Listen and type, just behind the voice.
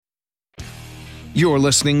You're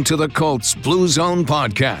listening to the Colts Blue Zone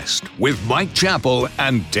podcast with Mike Chappell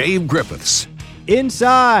and Dave Griffiths.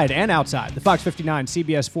 Inside and outside the Fox 59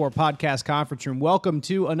 CBS 4 podcast conference room. Welcome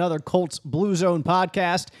to another Colts Blue Zone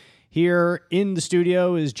podcast. Here in the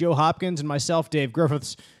studio is Joe Hopkins and myself, Dave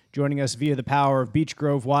Griffiths. Joining us via the power of Beech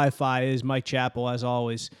Grove Wi-Fi is Mike Chappell, as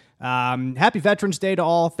always. Happy Veterans Day to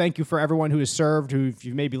all. Thank you for everyone who has served, who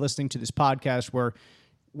you may be listening to this podcast where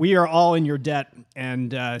we are all in your debt,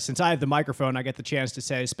 and since I have the microphone, I get the chance to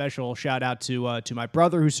say a special shout-out to my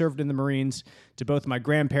brother who served in the Marines, to both my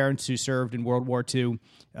grandparents who served in World War II.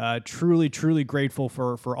 Truly, truly grateful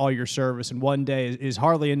for all your service, and one day is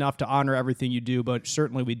hardly enough to honor everything you do, but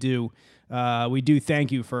certainly we do. We do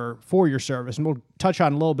thank you for your service, and we'll touch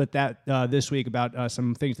on a little bit that this week about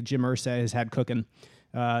some things that Jim Irsay has had cooking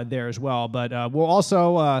there as well. But we'll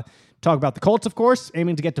also talk about the Colts, of course,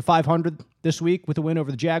 aiming to get to 500 this week with a win over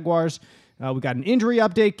the Jaguars. We got an injury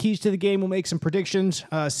update, keys to the game. We'll make some predictions,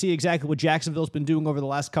 see exactly what Jacksonville's been doing over the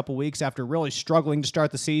last couple weeks after really struggling to start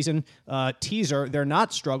the season. Teaser, they're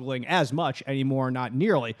not struggling as much anymore, not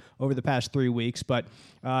nearly over the past 3 weeks. But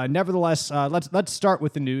nevertheless, let's start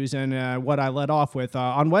with the news and what I led off with.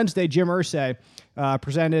 On Wednesday, Jim Irsay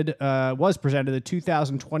was presented the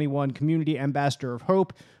 2021 Community Ambassador of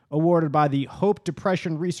Hope, awarded by the Hope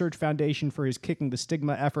Depression Research Foundation for his Kicking the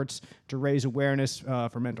Stigma efforts to raise awareness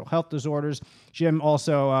for mental health disorders. Jim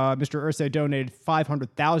also, Mr. Irsay donated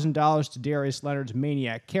 $500,000 to Darius Leonard's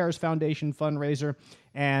Maniac Cares Foundation fundraiser.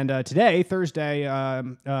 And today, Thursday,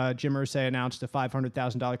 Jim Irsay announced a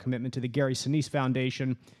 $500,000 commitment to the Gary Sinise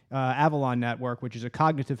Foundation Avalon Network, which is a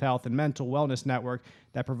cognitive health and mental wellness network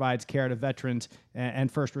that provides care to veterans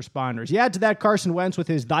and first responders. You add to that Carson Wentz with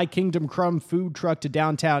his Thy Kingdom Crumb food truck to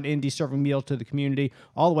downtown Indy, serving meals to the community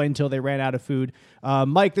all the way until they ran out of food.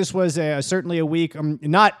 Mike, this was certainly a week,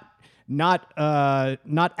 not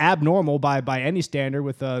abnormal by any standard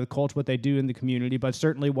with the Colts, what they do in the community, but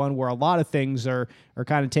certainly one where a lot of things are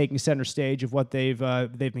kind of taking center stage of what they've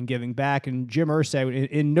been giving back. And Jim Irsay,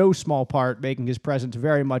 in no small part, making his presence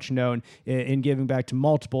very much known in giving back to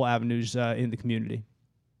multiple avenues in the community.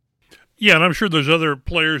 Yeah, and I'm sure there's other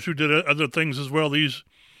players who did other things as well. These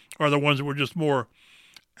are the ones that were just more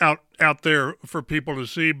out there for people to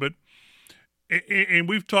see. But and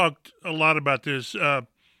we've talked a lot about this.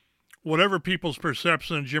 Whatever people's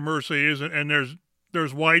perception of Jim Irsay is, and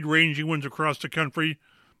there's wide-ranging ones across the country.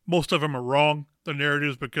 Most of them are wrong, the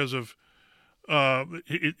narratives, because of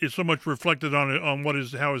it's so much reflected on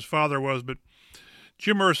how his father was. But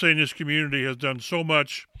Jim Irsay in this community has done so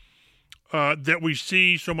much that we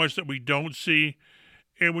see, so much that we don't see.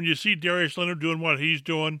 And when you see Darius Leonard doing what he's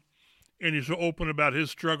doing, and he's so open about his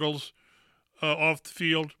struggles off the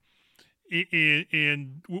field,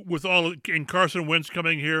 and with and Carson Wentz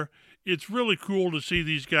coming here, it's really cool to see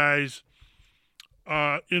these guys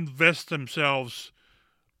invest themselves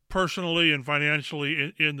personally and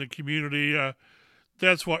financially in the community.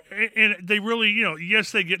 That's why, and they really,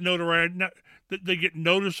 yes, they get notoriety, they get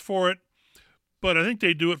noticed for it, but I think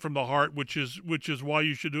they do it from the heart, which is why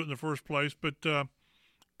you should do it in the first place. But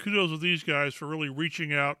kudos to these guys for really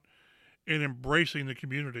reaching out and embracing the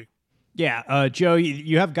community. Yeah, Joe,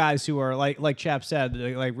 you have guys who are like Chap said,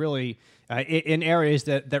 like really in areas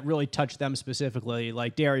that really touch them specifically,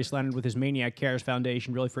 like Darius Leonard with his Maniac Cares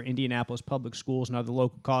Foundation, really for Indianapolis public schools and other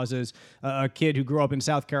local causes. A kid who grew up in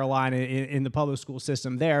South Carolina in the public school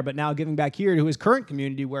system there, but now giving back here to his current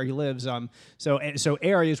community where he lives. So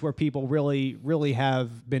areas where people really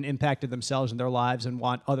have been impacted themselves in their lives and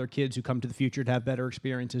want other kids who come to the future to have better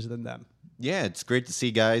experiences than them. Yeah, it's great to see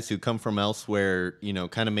guys who come from elsewhere,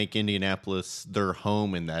 kind of make Indianapolis their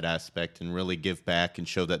home in that aspect and really give back and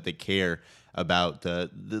show that they care about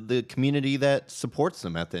the community that supports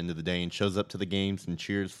them at the end of the day and shows up to the games and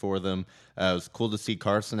cheers for them. It was cool to see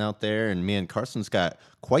Carson out there, and man, Carson's got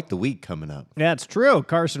quite the week coming up. Yeah, it's true.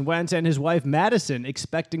 Carson Wentz and his wife Madison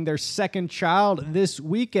expecting their second child this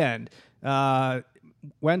weekend.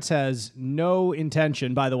 Wentz has no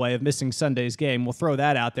intention, by the way, of missing Sunday's game. We'll throw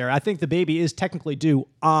that out there. I think the baby is technically due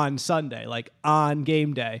on Sunday, like on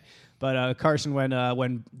game day. But Carson, when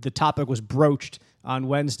the topic was broached on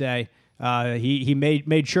Wednesday, he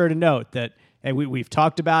made sure to note that, hey, we've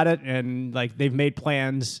talked about it, and like they've made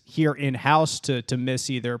plans here in house to miss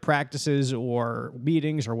either practices or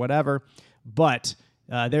meetings or whatever. But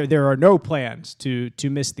there are no plans to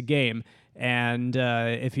miss the game. And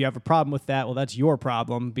if you have a problem with that, well, that's your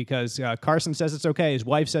problem, because Carson says it's okay. His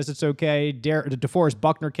wife says it's okay. DeForest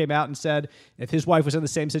Buckner came out and said if his wife was in the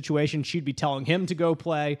same situation, she'd be telling him to go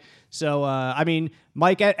play. So, I mean,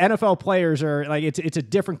 Mike, NFL players are like it's a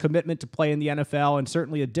different commitment to play in the NFL, and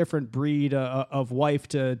certainly a different breed of wife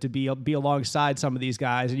to be alongside some of these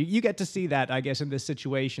guys. And you get to see that, I guess, in this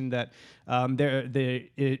situation that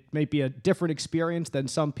it may be a different experience than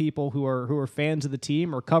some people who are fans of the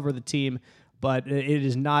team or cover the team. But it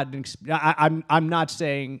is not. I'm not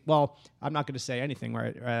saying. Well, I'm not going to say anything.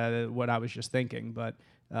 Right? What I was just thinking, but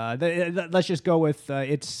let's just go with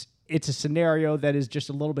it's a scenario that is just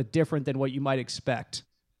a little bit different than what you might expect.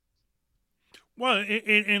 Well,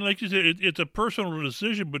 and like you said, it's a personal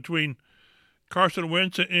decision between Carson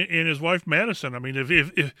Wentz and his wife Madison. I mean,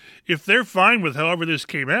 if they're fine with however this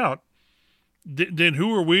came out, then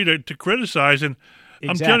who are we to criticize? And exactly.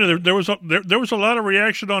 I'm telling you, there was a lot of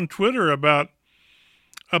reaction on Twitter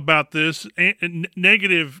about this and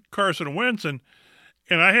negative Carson Wentz, and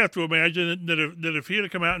I have to imagine that if he had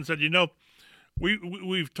come out and said,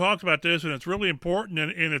 we've talked about this and it's really important,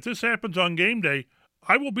 and if this happens on game day,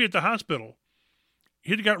 I will be at the hospital.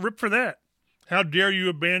 He'd have got ripped for that. How dare you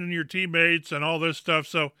abandon your teammates and all this stuff?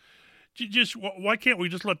 So just why can't we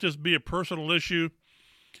just let this be a personal issue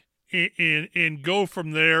and go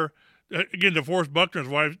from there? Again, DeForest Buckner's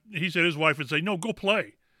wife, he said his wife would say, no, go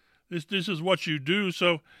play. This is what you do.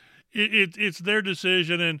 So it's their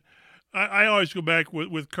decision. And I always go back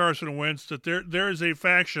with Carson Wentz that there is a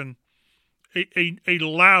faction, a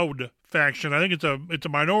loud faction. I think it's a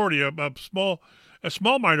minority, a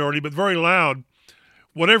small minority, but very loud.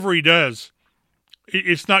 Whatever he does,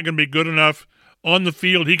 it's not going to be good enough. On the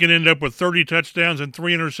field, he can end up with 30 touchdowns and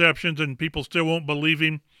 3 interceptions, and people still won't believe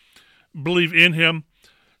in him.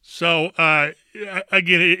 So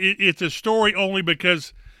again, it's a story only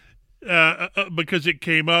because it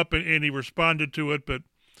came up and he responded to it. But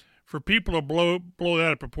for people to blow that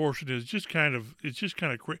out of proportion is just kind of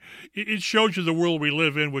crazy. It shows you the world we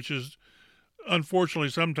live in, which is, unfortunately,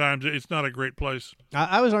 sometimes it's not a great place.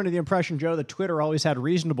 I was under the impression, Joe, that Twitter always had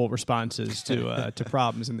reasonable responses to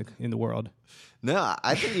problems in the world. No,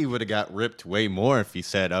 I think he would have got ripped way more if he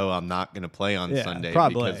said, "Oh, I'm not going to play on Sunday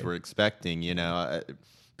probably. Because we're expecting."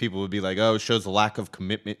 People would be like, "Oh, it shows a lack of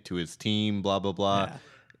commitment to his team." Blah blah blah.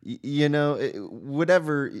 Yeah.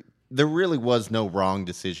 Whatever. There really was no wrong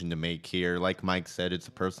decision to make here. Like Mike said, it's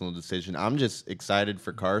a personal decision. I'm just excited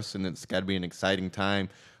for Carson. It's got to be an exciting time.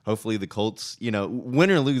 Hopefully the Colts, win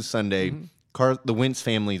or lose Sunday, the Wentz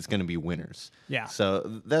family is going to be winners. Yeah.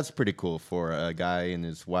 So that's pretty cool for a guy and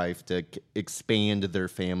his wife to expand their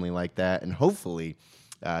family like that. And hopefully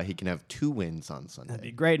he can have 2 wins on Sunday. That'd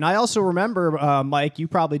be great. And I also remember, Mike, you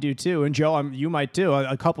probably do too, and Joe, you might too,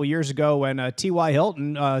 a couple years ago when T.Y.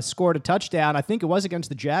 Hilton scored a touchdown. I think it was against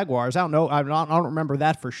the Jaguars. I don't know. I don't remember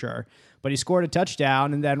that for sure. But he scored a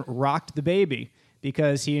touchdown and then rocked the baby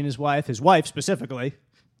because he and his wife specifically,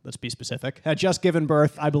 let's be specific, had just given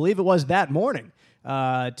birth, I believe it was that morning,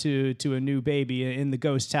 to a new baby in the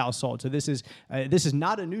Ghosts household. So this is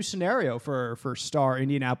not a new scenario for star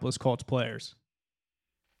Indianapolis Colts players.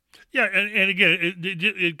 Yeah, and again,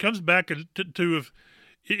 it comes back to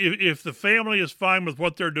if the family is fine with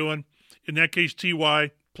what they're doing, in that case,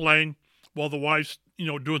 T.Y. playing while the wife's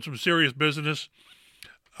doing some serious business.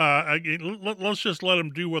 Again, let's just let them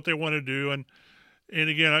do what they want to do. And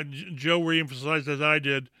again, Joe reemphasized, as I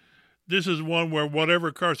did, this is one where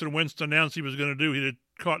whatever Carson Wentz announced he was going to do, he had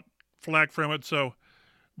caught flack from it. So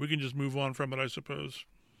we can just move on from it, I suppose.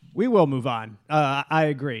 We will move on. I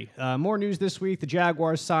agree. More news this week. The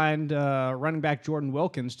Jaguars signed running back Jordan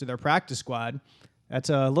Wilkins to their practice squad. That's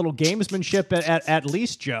a little gamesmanship at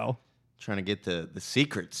least, Joe. Trying to get the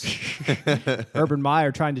secrets. Urban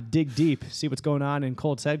Meyer trying to dig deep, see what's going on in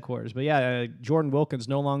Colts headquarters. But yeah, Jordan Wilkins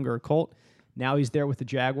no longer a Colt. Now he's there with the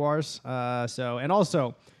Jaguars. And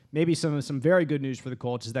also maybe some very good news for the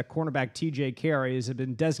Colts is that cornerback T.J. Carey has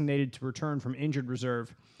been designated to return from injured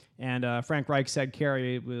reserve. And Frank Reich said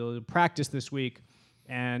Carey will practice this week,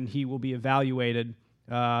 and he will be evaluated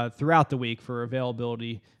throughout the week for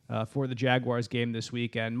availability for the Jaguars game this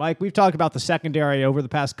week. And Mike, we've talked about the secondary over the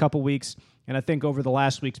past couple weeks, and I think over the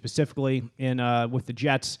last week specifically with the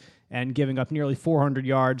Jets and giving up nearly 400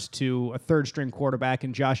 yards to a third-string quarterback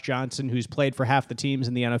in Josh Johnson, who's played for half the teams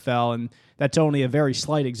in the NFL, and that's only a very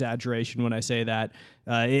slight exaggeration when I say that.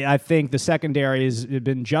 I think the secondary has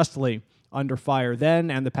been justly under fire then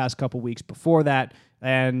and the past couple weeks before that.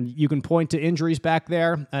 And you can point to injuries back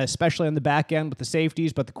there, especially on the back end with the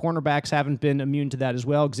safeties, but the cornerbacks haven't been immune to that as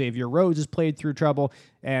well. Xavier Rhodes has played through trouble,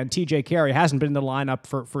 and T.J. Carey hasn't been in the lineup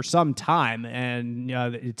for some time. And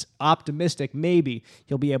it's optimistic maybe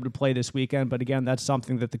he'll be able to play this weekend, but again, that's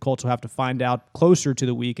something that the Colts will have to find out closer to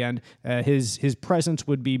the weekend. His presence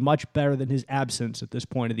would be much better than his absence at this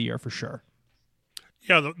point of the year for sure.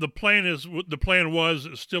 Yeah, the plan was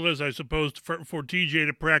still is, I suppose, for TJ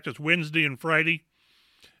to practice Wednesday and Friday,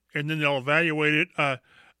 and then they'll evaluate it. I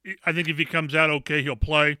think if he comes out okay, he'll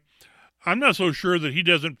play. I'm not so sure that he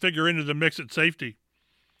doesn't figure into the mix at safety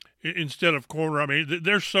instead of corner. I mean,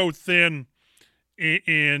 they're so thin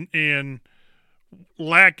and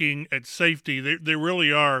lacking at safety. They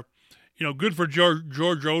really are. Good for George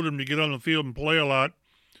Odom to get on the field and play a lot,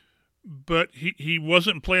 but he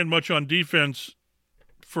wasn't playing much on defense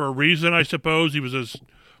for a reason, I suppose. He was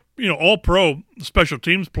all-pro special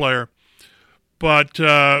teams player, but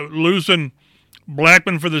losing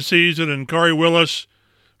Blackman for the season and Kari Willis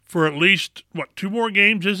for at least, 2 more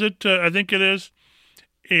games, is it? I think it is.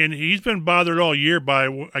 And he's been bothered all year by,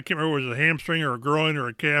 I can't remember, was it a hamstring or a groin or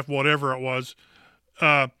a calf, whatever it was.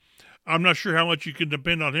 I'm not sure how much you can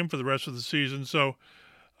depend on him for the rest of the season. So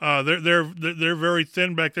they're very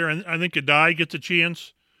thin back there. And I think Adai gets a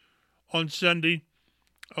chance on Sunday.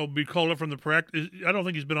 I'll be called up from the practice. I don't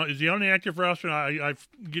think he's been on. Is he on the active roster? I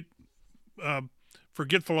get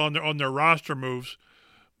forgetful on their roster moves,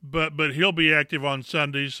 but he'll be active on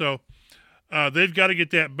Sunday. So they've got to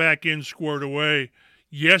get that back end squared away.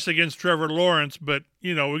 Yes, against Trevor Lawrence, but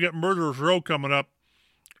we got Murderers Row coming up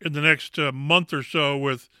in the next month or so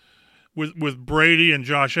with Brady and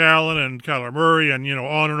Josh Allen and Kyler Murray and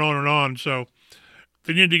on and on and on. So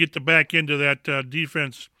they need to get the back end of that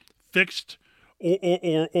defense fixed.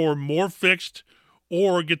 Or more fixed,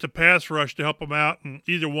 or get the pass rush to help them out, and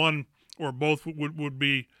either one or both would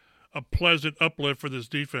be a pleasant uplift for this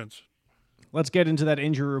defense. Let's get into that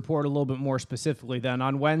injury report a little bit more specifically then.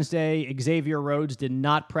 On Wednesday, Xavier Rhodes did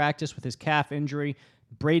not practice with his calf injury.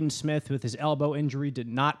 Braden Smith with his elbow injury did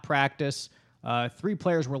not practice. 3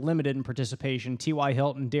 players were limited in participation: T.Y.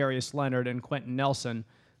 Hilton, Darius Leonard, and Quentin Nelson.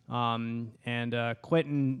 Quentin,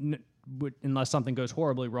 unless something goes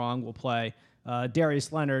horribly wrong, will play.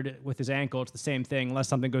 Darius Leonard with his ankle, it's the same thing. Unless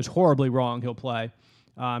something goes horribly wrong, he'll play.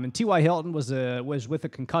 And T.Y. Hilton was with a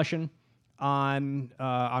concussion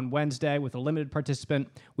on Wednesday with a limited participant.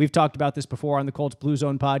 We've talked about this before on the Colts Blue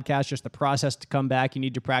Zone podcast. Just the process to come back, you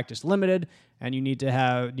need to practice limited, and you need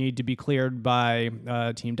to be cleared by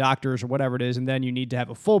team doctors or whatever it is, and then you need to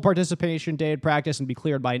have a full participation day at practice and be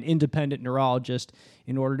cleared by an independent neurologist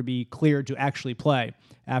in order to be cleared to actually play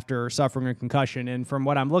after suffering a concussion. And from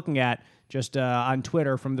what I'm looking at, just on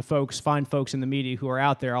Twitter from the fine folks in the media who are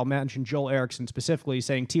out there, I'll mention Joel Erickson specifically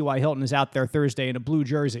saying T.Y. Hilton is out there Thursday in a blue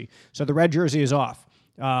jersey. So the red jersey is off,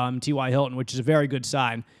 T.Y. Hilton, which is a very good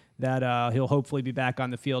sign that he'll hopefully be back on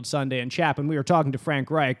the field Sunday. And Chapman, we were talking to Frank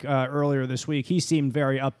Reich earlier this week. He seemed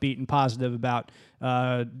very upbeat and positive about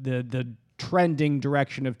the trending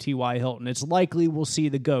direction of T.Y. Hilton. It's likely we'll see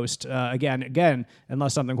the ghost again,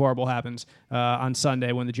 unless something horrible happens on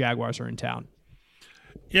Sunday when the Jaguars are in town.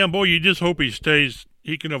 Yeah, boy, you just hope he stays.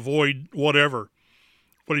 He can avoid whatever.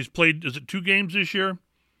 But he's played, is it 2 games this year?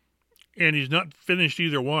 And he's not finished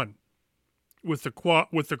either one with the quad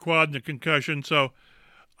and the concussion. So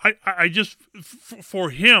I just, for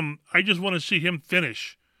him, I just want to see him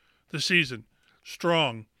finish the season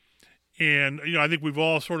strong. And, I think we've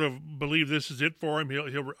all sort of believed this is it for him.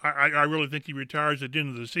 I really think he retires at the end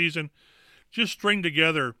of the season. Just string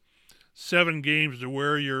together 7 games to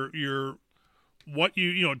where you're what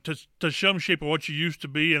to some shape of what you used to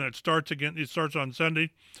be, and it starts on Sunday.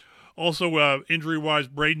 Also, injury-wise,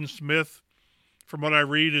 Braden Smith, from what I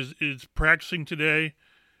read, is practicing today,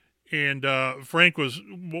 and Frank was,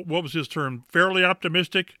 what was his term, fairly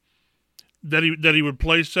optimistic that he would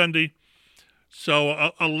play Sunday.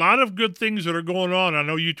 So a lot of good things that are going on. I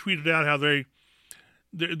know you tweeted out how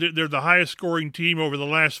they're the highest scoring team over the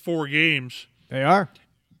last 4 games. They are,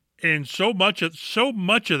 and so much of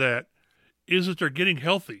that is that they're getting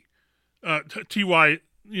healthy. T.Y.,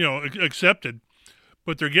 accepted,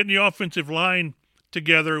 but they're getting the offensive line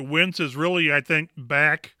together. Wentz is really, I think,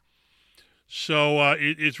 back. So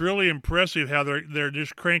it's really impressive how they're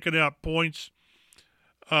just cranking out points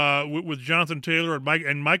with Jonathan Taylor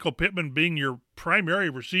and Michael Pittman being your primary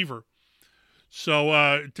receiver.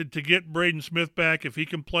 So to get Braden Smith back, if he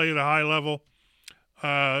can play at a high level,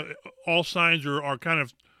 all signs are kind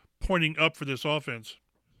of pointing up for this offense.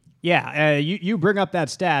 Yeah, you bring up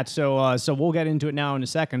that stat, so we'll get into it now in a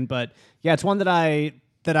second. But yeah, it's one that I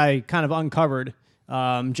kind of uncovered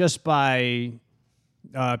just by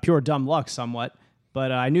pure dumb luck, somewhat.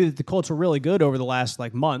 But I knew that the Colts were really good over the last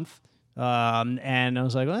month, and I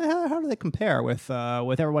was like, well, how do they compare with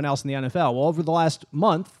everyone else in the NFL? Well, over the last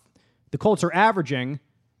month, the Colts are averaging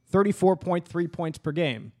 34.3 points per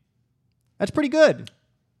game. That's pretty good.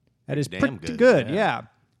 That is pretty good. Yeah.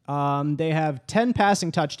 They have 10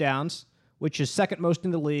 passing touchdowns, which is second most in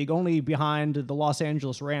the league, only behind the Los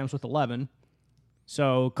Angeles Rams with 11.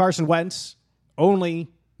 So Carson Wentz,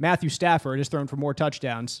 only Matthew Stafford has thrown for more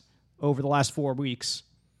touchdowns over the last 4 weeks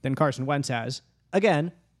than Carson Wentz has.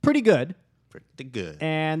 Again, pretty good. Pretty good.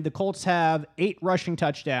 And the Colts have 8 rushing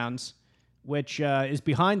touchdowns, which is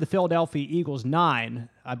behind the Philadelphia Eagles 9,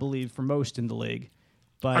 I believe, for most in the league.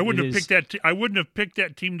 But I wouldn't have picked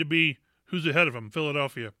that team to be who's ahead of them,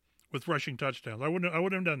 Philadelphia, with rushing touchdowns. I wouldn't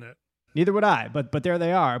have done that. Neither would I, but there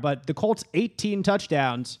they are. But the Colts' 18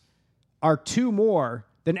 touchdowns are 2 more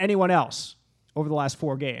than anyone else over the last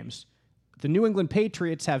 4 games. The New England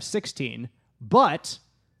Patriots have 16, but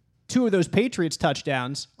 2 of those Patriots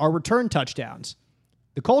touchdowns are return touchdowns.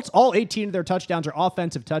 The Colts, all 18 of their touchdowns are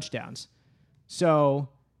offensive touchdowns. So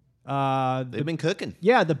they've been cooking.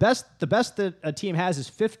 Yeah, the best that a team has is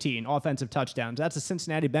 15 offensive touchdowns. That's the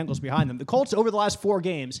Cincinnati Bengals behind them. The Colts over the last 4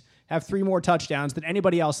 games have 3 more touchdowns than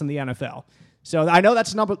anybody else in the NFL. So I know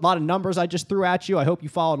that's a lot of numbers I just threw at you. I hope you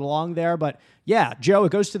followed along there. But yeah, Joe,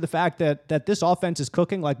 it goes to the fact that this offense is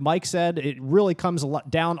cooking. Like Mike said, it really comes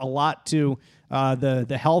down a lot to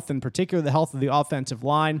the health, in particular the health of the offensive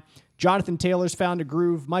line. Jonathan Taylor's found a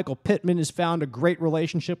groove. Michael Pittman has found a great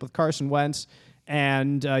relationship with Carson Wentz.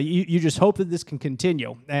 And you just hope that this can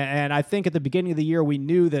continue. And I think at the beginning of the year, we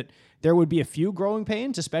knew that there would be a few growing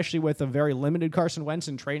pains, especially with a very limited Carson Wentz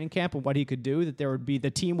in training camp and what he could do, that the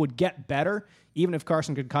team would get better, even if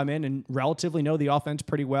Carson could come in and relatively know the offense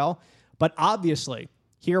pretty well. But obviously,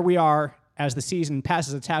 here we are as the season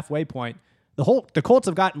passes its halfway point. The Colts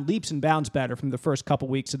have gotten leaps and bounds better from the first couple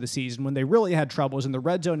weeks of the season when they really had troubles in the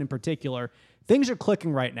red zone in particular. Things are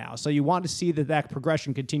clicking right now, so you want to see that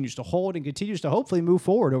progression continues to hold and continues to hopefully move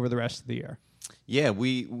forward over the rest of the year. Yeah,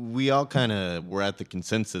 we all kind of were at the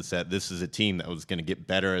consensus that this is a team that was going to get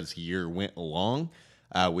better as the year went along,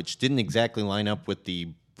 which didn't exactly line up with the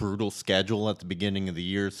brutal schedule at the beginning of the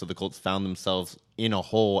year. So the Colts found themselves in a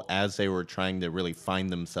hole as they were trying to really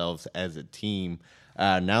find themselves as a team.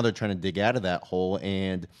 Now they're trying to dig out of that hole,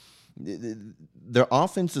 and their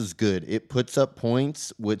offense is good. It puts up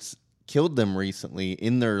points. What's killed them recently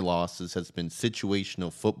in their losses has been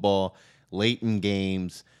situational football, late in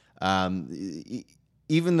games.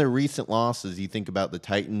 Even their recent losses, you think about the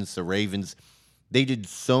Titans, the Ravens, they did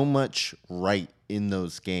so much right in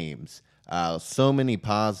those games. So many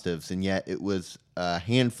positives, and yet it was a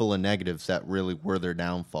handful of negatives that really were their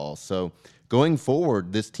downfall. So going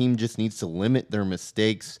forward, this team just needs to limit their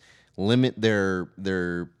mistakes, limit their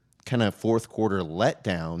kind of fourth quarter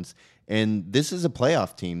letdowns. And this is a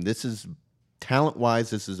playoff team. This is talent-wise,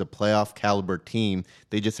 this is a playoff caliber team.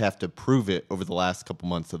 They just have to prove it over the last couple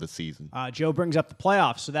months of the season. Joe brings up the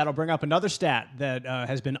playoffs, so that'll bring up another stat that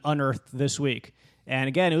has been unearthed this week. And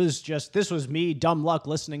again, this was me, dumb luck,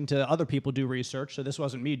 listening to other people do research. So this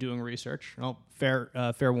wasn't me doing research. Oh, fair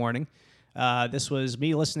warning. This was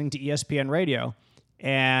me listening to ESPN radio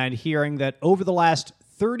and hearing that over the last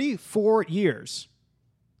 34 years,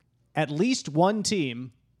 at least one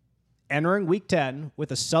team entering Week 10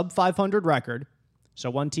 with a sub-500 record, so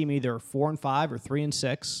one team either 4-5 or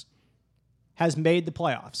 3-6, has made the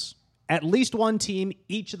playoffs. At least one team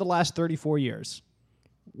each of the last 34 years,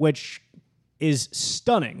 which is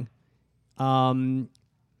stunning.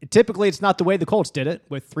 Typically, it's not the way the Colts did it,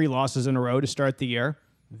 with 3 losses in a row to start the year.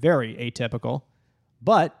 Very atypical.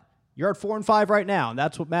 But you're at 4-5 right now, and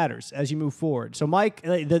that's what matters as you move forward. So, Mike,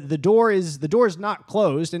 the door is not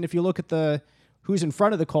closed, and if you look at who's in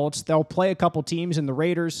front of the Colts, they'll play a couple teams in the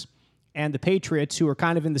Raiders and the Patriots, who are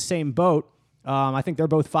kind of in the same boat. I think they're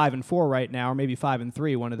both 5-4 right now, or maybe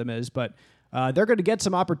 5-3, one of them is. But they're going to get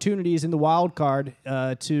some opportunities in the wild card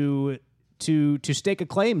to stake a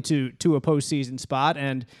claim to a postseason spot.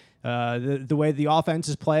 And the way the offense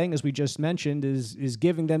is playing, as we just mentioned, is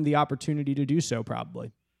giving them the opportunity to do so,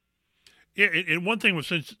 probably. Yeah, and one thing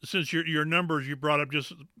was since your numbers you brought up,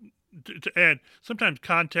 just to add, sometimes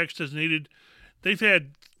context is needed. They've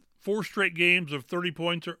had 4 straight games of 30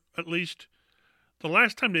 points or at least. The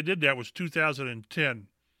last time they did that was 2010, and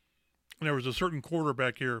there was a certain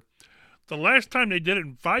quarterback here. The last time they did it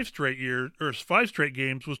in 5 straight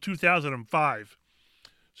games was 2005.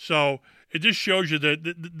 So it just shows you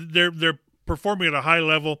that they're performing at a high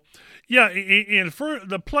level. Yeah, and for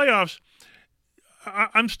the playoffs,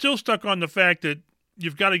 I'm still stuck on the fact that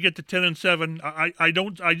you've got to get to 10-7.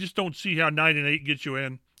 I just don't see how 9-8 gets you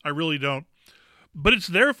in. I really don't. But it's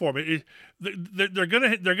there for me.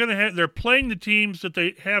 They're playing the teams that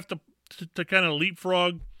they have to kind of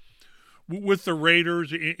leapfrog with the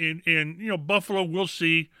Raiders and Buffalo. We'll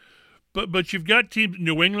see, but you've got teams,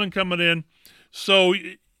 New England coming in, so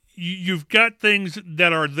you've got things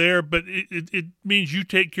that are there, but it means you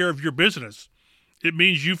take care of your business. It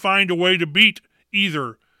means you find a way to beat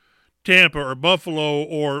either Tampa or Buffalo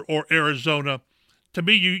or Arizona. To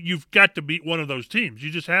me, you've got to beat one of those teams.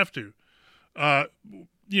 You just have to.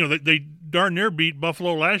 They darn near beat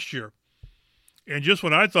Buffalo last year. And just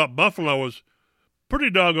when I thought Buffalo was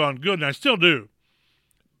pretty doggone good, and I still do,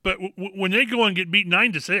 but when they go and get beat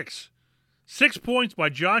 9-6, 6 points by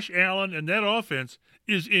Josh Allen, and that offense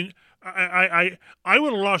is in. I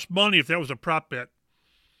would have lost money if that was a prop bet.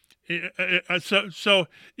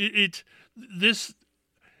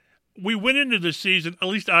 We went into the season, at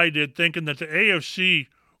least I did, thinking that the AFC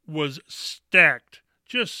was stacked,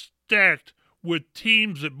 just stacked with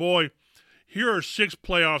teams that, boy, here are 6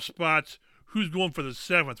 playoff spots. Who's going for the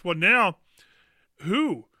 7th? Well, now,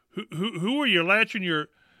 who are you latching your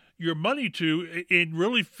money to and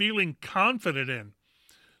really feeling confident in?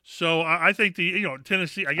 So I think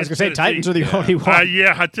Tennessee. I guess I was going to say Titans are the only one.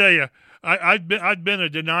 Yeah, I tell you, I've been a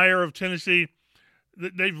denier of Tennessee.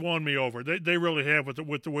 They've won me over. They really have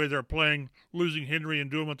with the way they're playing, losing Henry and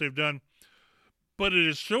doing what they've done. But it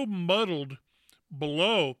is so muddled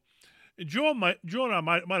below. Joe and I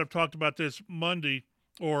might have talked about this Monday,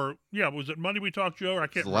 or was it Monday we talked, Joe? Or I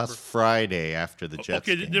can't remember. Last Friday after the Jets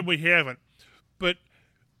game. Then we haven't. But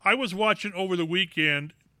I was watching over the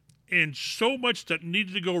weekend, and so much that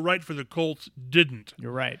needed to go right for the Colts didn't.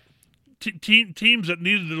 You're right. Teams that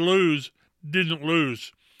needed to lose didn't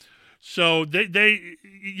lose. So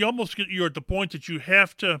you're at the point that you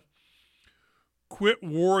have to quit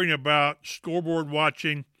worrying about scoreboard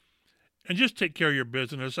watching and just take care of your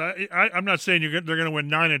business. I'm not saying they're going to win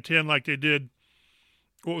 9-10 like they did.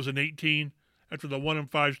 What was it, 18 after the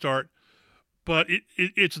 1-5 start? But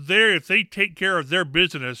it's there. If they take care of their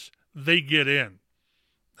business, they get in.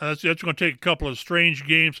 That's going to take a couple of strange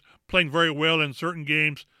games, playing very well in certain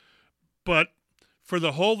games. But for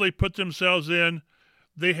the hole they put themselves in,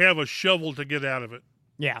 they have a shovel to get out of it.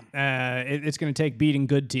 Yeah, it's going to take beating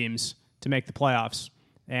good teams to make the playoffs.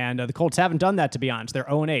 And the Colts haven't done that, to be honest. They're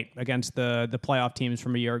 0-8 against the playoff teams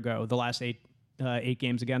from a year ago, the last eight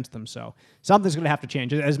games against them. So something's going to have to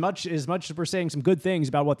change. As much as we're saying some good things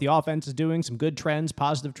about what the offense is doing, some good trends,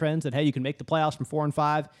 positive trends, that, hey, you can make the playoffs from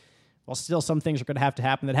 4-5, well, still some things are going to have to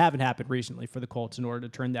happen that haven't happened recently for the Colts in order to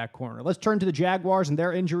turn that corner. Let's turn to the Jaguars and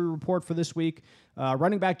their injury report for this week.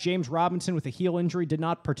 Running back James Robinson with a heel injury did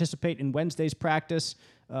not participate in Wednesday's practice.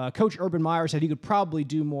 Coach Urban Meyer said he could probably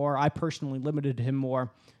do more. I personally limited him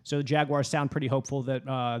more. So the Jaguars sound pretty hopeful that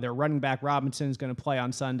their running back Robinson is going to play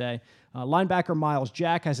on Sunday. Linebacker Miles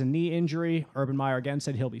Jack has a knee injury. Urban Meyer again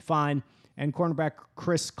said he'll be fine. And cornerback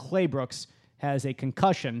Chris Claybrooks has a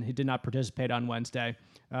concussion. He did not participate on Wednesday.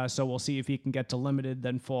 So we'll see if he can get to limited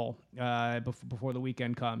then full before the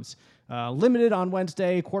weekend comes. Limited on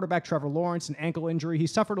Wednesday, quarterback Trevor Lawrence, an ankle injury. He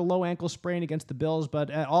suffered a low ankle sprain against the Bills, but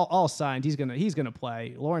all signs he's gonna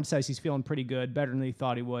play. Lawrence says he's feeling pretty good, better than he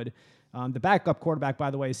thought he would. The backup quarterback, by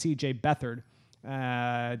the way, is C.J. Beathard,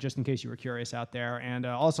 just in case you were curious out there. And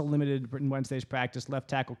also limited in Wednesday's practice, left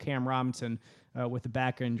tackle Cam Robinson with a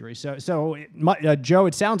back injury. So Joe,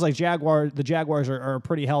 it sounds like the Jaguars are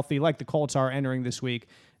pretty healthy, like the Colts are entering this week.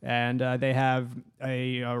 And they have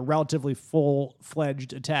a relatively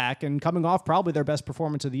full-fledged attack, and coming off probably their best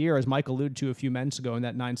performance of the year, as Mike alluded to a few minutes ago in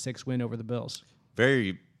that 9-6 win over the Bills.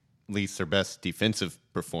 Very least their best defensive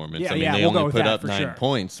performance. Yeah, I mean, they we'll only put up 9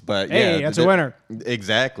 points, but that's a winner.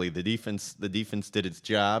 Exactly. The defense did its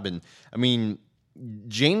job, and I mean,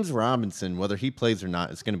 James Robinson, whether he plays or not,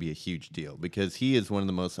 is going to be a huge deal because he is one of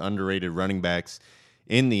the most underrated running backs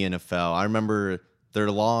in the NFL. I remember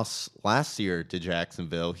their loss last year to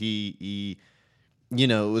Jacksonville. He it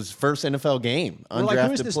was his first NFL game. Who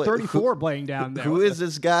is this 34 playing down there? Who is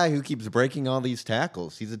this guy who keeps breaking all these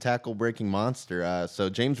tackles? He's a tackle-breaking monster. So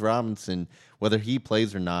James Robinson, whether he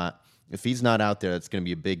plays or not, if he's not out there, that's going to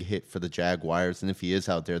be a big hit for the Jaguars. And if he is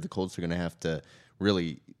out there, the Colts are going to have to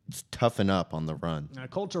really toughen up on the run.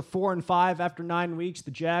 Colts are 4-5 after 9 weeks.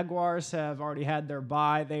 The Jaguars have already had their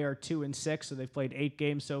bye. They are 2-6, so they've played 8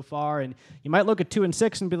 games so far. And you might look at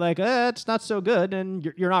 2-6 and be like, it's not so good. And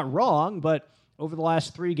you're not wrong, but over the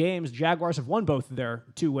last 3 games, Jaguars have won both of their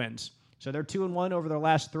 2 wins. So they're 2-1 over their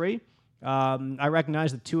last 3. I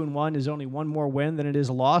recognize that 2-1 is only one more win than it is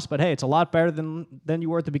a loss, but hey, it's a lot better than you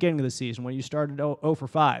were at the beginning of the season when you started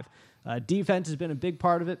 0-5. Defense has been a big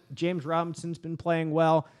part of it. James Robinson's been playing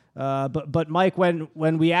well. But Mike,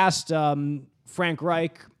 when we asked Frank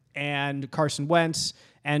Reich and Carson Wentz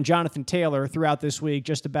and Jonathan Taylor throughout this week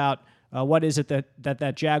just about what is it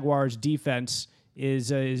that Jaguars defense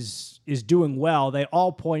is doing well, they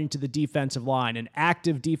all point to the defensive line, an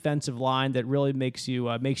active defensive line that really makes you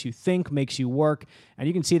think, makes you work. And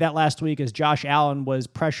you can see that last week as Josh Allen was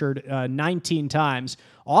pressured 19 times,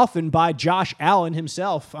 often by Josh Allen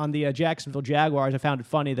himself on the Jacksonville Jaguars. I found it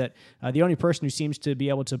funny that the only person who seems to be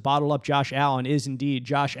able to bottle up Josh Allen is indeed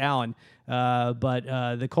Josh Allen. But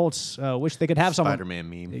the Colts wish they could have someone. Spider-Man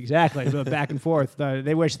meme. Exactly, back and forth.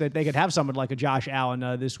 They wish that they could have someone like a Josh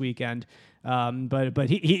Allen this weekend. But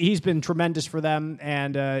he's been tremendous for them.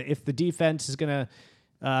 And if the defense is going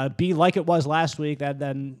to be like it was last week,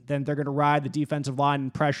 then they're going to ride the defensive line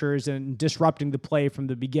and pressures and disrupting the play from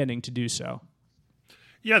the beginning to do so.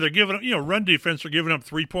 Yeah, they're giving up, run defense are giving up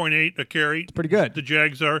 3.8 a carry. It's pretty good. The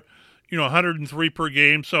Jags are, 103 per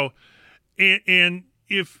game. So, and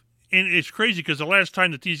it's crazy because the last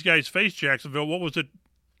time that these guys faced Jacksonville, what was it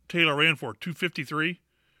Taylor ran for? 253?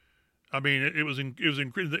 I mean, it was in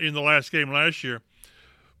the last game last year.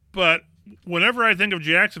 But whenever I think of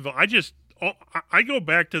Jacksonville, I go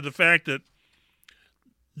back to the fact that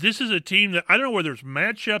this is a team that I don't know whether it's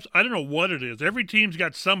matchups. I don't know what it is. Every team's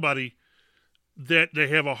got somebody that they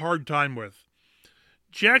have a hard time with.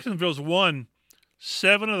 Jacksonville's won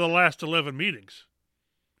 7 of the last 11 meetings.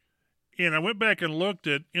 And I went back and looked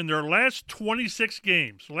at, in their last 26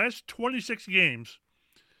 games,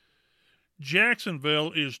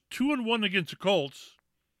 Jacksonville is 2-1 against the Colts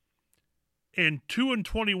and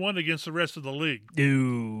 2-21 against the rest of the league.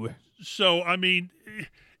 Ooh. So, I mean,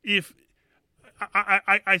 if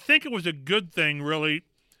I think it was a good thing, really,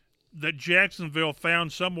 that Jacksonville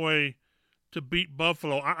found some way to beat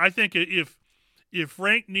Buffalo. I think if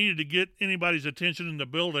Frank needed to get anybody's attention in the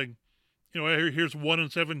building, here's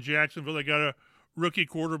 1-7 Jacksonville. They got a rookie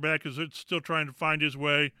quarterback who's still trying to find his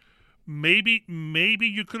way. Maybe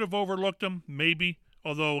you could have overlooked them. Maybe,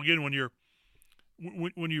 although again,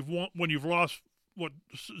 when you've lost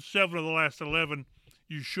 7 of the last 11,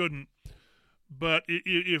 you shouldn't. But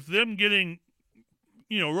if them getting,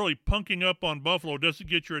 really punking up on Buffalo doesn't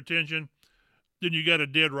get your attention, then you got a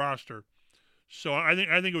dead roster. So I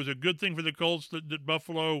think it was a good thing for the Colts that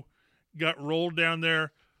Buffalo got rolled down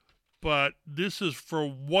there. But this is, for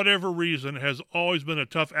whatever reason, has always been a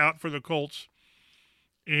tough out for the Colts.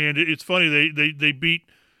 And it's funny, they beat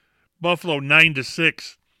Buffalo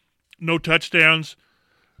 9-6, no touchdowns.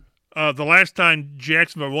 The last time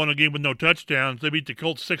Jacksonville won a game with no touchdowns, they beat the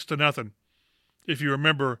Colts 6-0. If you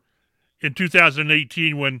remember, in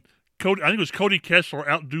 2018, when I think it was Cody Kessler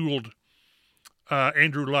outdueled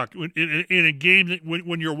Andrew Luck in a game that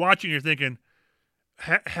when you're watching, you're thinking,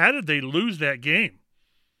 how did they lose that game?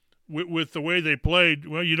 With the way they played,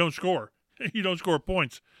 well, you don't score. You don't score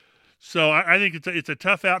points. So I think it's a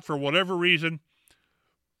tough out for whatever reason.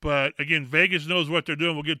 But, again, Vegas knows what they're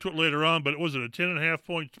doing. We'll get to it later on. But was it a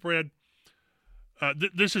 10.5-point spread?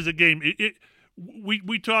 This is a game.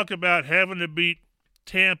 We talk about having to beat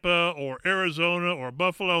Tampa or Arizona or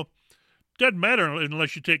Buffalo. Doesn't matter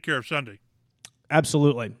unless you take care of Sunday.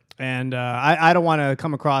 Absolutely. And I don't want to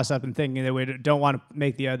come across up and thinking that we don't want to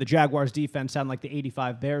make the Jaguars defense sound like the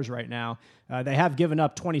 85 Bears right now. They have given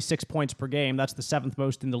up 26 points per game. That's the 7th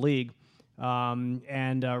most in the league.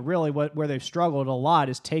 Really where they've struggled a lot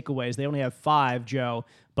is takeaways. They only have 5, Joe,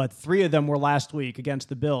 but 3 of them were last week against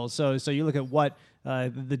the Bills. So you look at what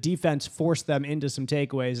the defense forced them into some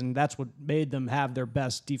takeaways, and that's what made them have their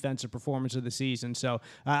best defensive performance of the season. So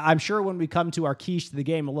I'm sure when we come to our keys to the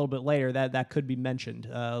game a little bit later, that could be mentioned.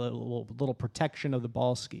 A little protection of the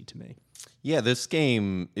ball ski to me. Yeah, this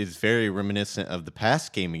game is very reminiscent of the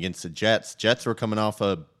past game against the Jets. Jets were coming off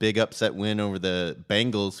a big upset win over the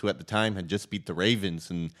Bengals, who at the time had just beat the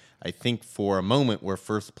Ravens, and I think for a moment were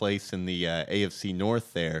first place in the AFC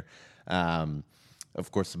North there.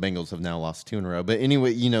 Of course, the Bengals have now lost 2 in a row. But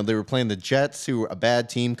anyway, they were playing the Jets, who are a bad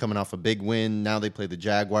team coming off a big win. Now they play the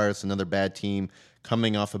Jaguars, another bad team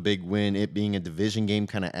coming off a big win. It being a division game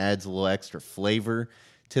kind of adds a little extra flavor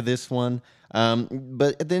to this one.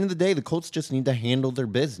 But at the end of the day, the Colts just need to handle their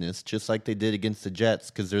business, just like they did against the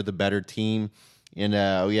Jets, because they're the better team. And,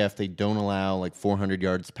 if they don't allow like 400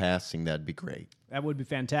 yards passing, that'd be great. That would be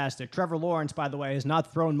fantastic. Trevor Lawrence, by the way, has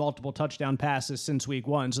not thrown multiple touchdown passes since week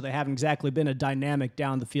 1, so they haven't exactly been a dynamic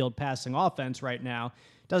down-the-field passing offense right now.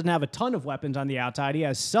 Doesn't have a ton of weapons on the outside. He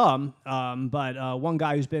has some, but one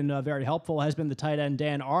guy who's been very helpful has been the tight end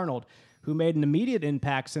Dan Arnold. who made an immediate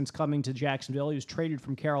impact since coming to Jacksonville. He was traded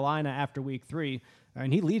from Carolina after week 3.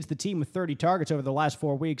 And he leads the team with 30 targets over the last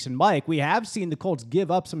 4 weeks. And Mike, we have seen the Colts give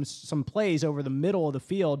up some plays over the middle of the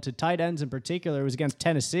field to tight ends in particular. It was against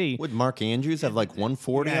Tennessee. Would Mark Andrews have like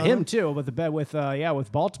 140? Yeah, him too, with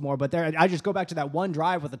Baltimore. But there, I just go back to that one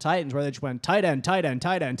drive with the Titans where they just went tight end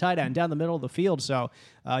down the middle of the field. So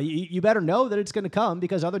you better know that it's going to come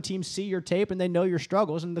because other teams see your tape and they know your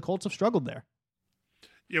struggles, and the Colts have struggled there.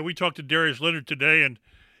 Yeah, we talked to Darius Leonard today, and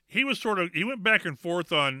he went back and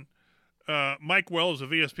forth on. Mike Wells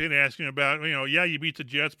of ESPN asking about, you beat the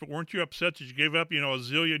Jets, but weren't you upset that you gave up, a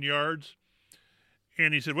zillion yards?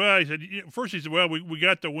 And he said, first he said, we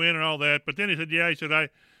got the win and all that. But then he said,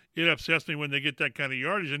 it upsets me when they get that kind of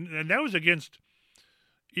yardage. And that was against,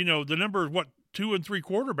 the number, 2 and 3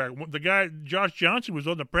 quarterback. The guy, Josh Johnson, was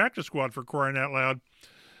on the practice squad for crying out loud.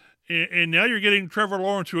 And now you're getting Trevor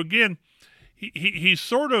Lawrence, who, again, he's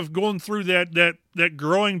sort of going through that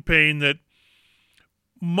growing pain that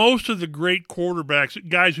most of the great quarterbacks,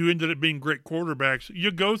 guys who ended up being great quarterbacks,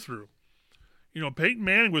 you go through. Peyton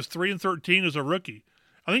Manning was 3-13 as a rookie.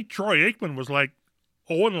 I think Troy Aikman was like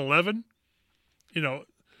 0-11.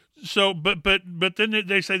 So but then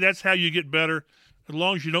they say that's how you get better, as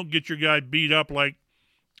long as you don't get your guy beat up like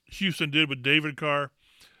Houston did with David Carr.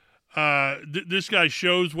 This guy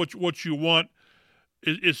shows what you want.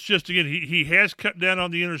 It's just, again, he has cut down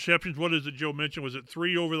on the interceptions. What is it Joe mentioned? Was it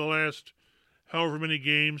 3 over the last however many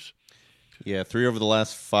games? Yeah, 3 over the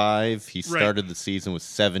last 5. He started the season with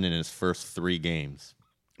 7 in his first 3 games.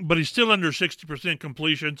 But he's still under 60%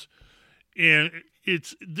 completions. And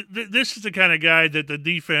it's this is the kind of guy that the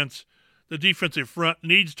defensive front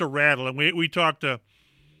needs to rattle. And we talked to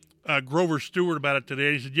Grover Stewart about it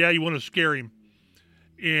today. He said, you want to scare him.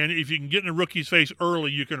 And if you can get in a rookie's face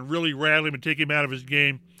early, you can really rattle him and take him out of his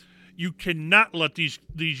game. You cannot let these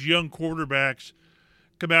young quarterbacks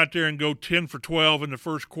come out there and go 10 for 12 in the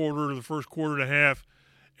first quarter or the first quarter and a half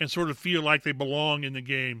and sort of feel like they belong in the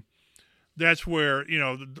game. That's where,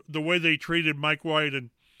 the way they treated Mike White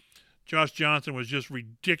and Josh Johnson was just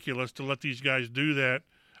ridiculous to let these guys do that.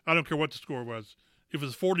 I don't care what the score was. If it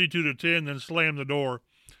was 42-10, then slam the door.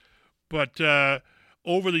 But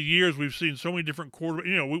over the years, we've seen so many different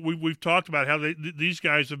quarterbacks. We've talked about how these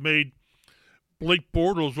guys have made Blake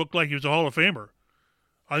Bortles look like he was a Hall of Famer.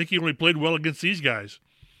 I think he only played well against these guys.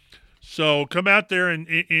 So come out there and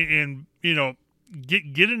get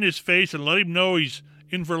in his face and let him know he's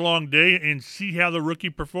in for a long day and see how the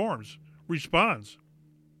rookie responds.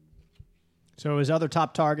 So his other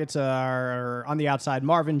top targets are on the outside,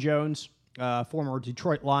 Marvin Jones, former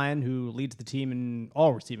Detroit Lion, who leads the team in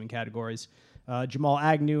all receiving categories. Jamal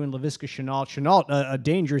Agnew and Laviska Shenault. Shenault, a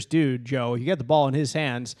dangerous dude, Joe. You get the ball in his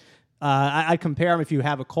hands. I'd compare him, if you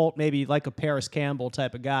have a Colt, maybe like a Paris Campbell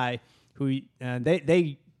type of guy, who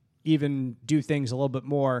they even do things a little bit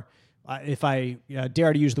more, if I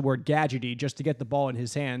dare to use the word gadgety, just to get the ball in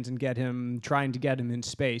his hands and trying to get him in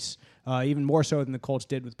space, even more so than the Colts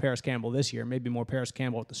did with Paris Campbell this year. Maybe more Paris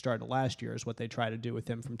Campbell at the start of last year is what they try to do with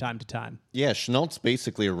him from time to time. Yeah, Chenault's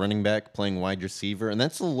basically a running back playing wide receiver, and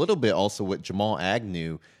that's a little bit also what Jamal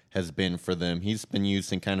Agnew has been for them. He's been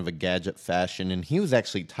used in kind of a gadget fashion, and he was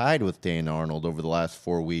actually tied with Dan Arnold over the last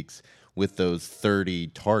 4 weeks with those 30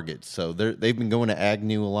 targets. So they've been going to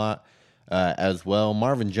Agnew a lot as well.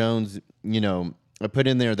 Marvin Jones, I put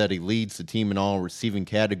in there that he leads the team in all receiving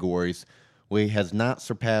categories. Well, he has not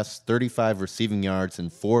surpassed 35 receiving yards in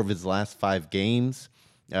 4 of his last 5 games.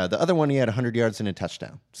 The other one, he had 100 yards and a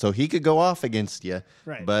touchdown. So he could go off against you,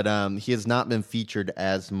 right. But he has not been featured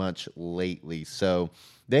as much lately. So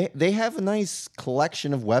they have a nice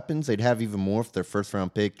collection of weapons. They'd have even more if their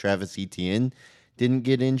first-round pick, Travis Etienne, didn't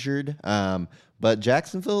get injured. But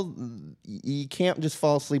Jacksonville, you can't just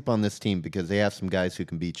fall asleep on this team because they have some guys who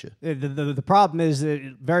can beat you. The problem is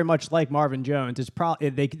that very much like Marvin Jones,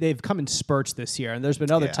 they've come in spurts this year, and there's been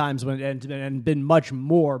other times when and been much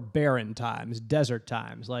more barren times, desert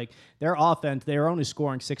times. Like their offense, they are only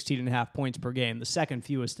scoring 16.5 points per game, the second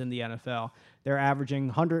fewest in the NFL. They're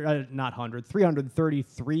averaging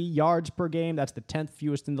 333 yards per game. That's the 10th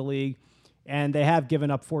fewest in the league. And they have given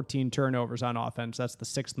up 14 turnovers on offense. That's the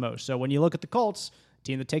 6th most. So when you look at the Colts, a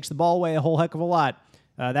team that takes the ball away a whole heck of a lot,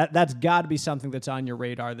 that's got to be something that's on your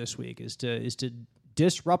radar this week, is to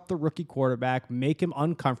disrupt the rookie quarterback, make him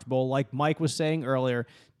uncomfortable. Like Mike was saying earlier,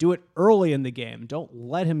 do it early in the game. Don't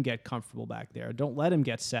let him get comfortable back there. Don't let him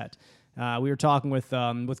get set. We were talking with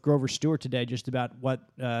Grover Stewart today just about what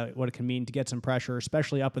it can mean to get some pressure,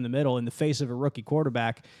 especially up in the middle in the face of a rookie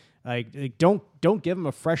quarterback. Don't give him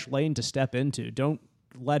a fresh lane to step into. Don't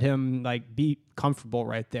let him be comfortable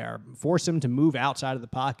right there. Force him to move outside of the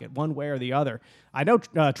pocket one way or the other. I know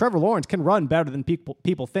Trevor Lawrence can run better than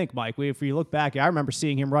people think, Mike. If you look back, I remember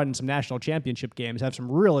seeing him run in some national championship games, have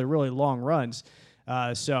some really, really long runs.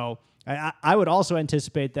 So I would also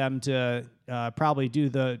anticipate them to probably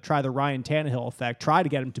try the Ryan Tannehill effect, try to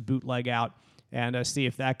get him to bootleg out and see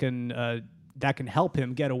if that can help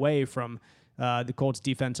him get away from the Colts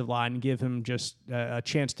defensive line and give him just a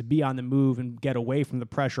chance to be on the move and get away from the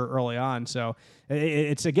pressure early on. So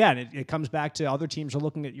it comes back to other teams are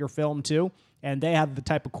looking at your film too, and they have the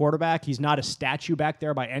type of quarterback. He's not a statue back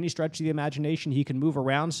there by any stretch of the imagination. He can move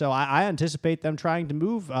around. So I anticipate them trying to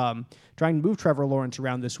move Trevor Lawrence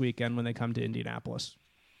around this weekend when they come to Indianapolis.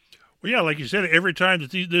 Well, yeah, like you said, every time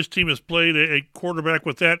that this team has played a quarterback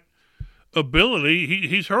with that ability,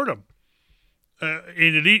 he's hurt him.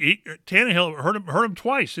 Tannehill hurt him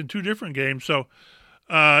twice in 2 different games. So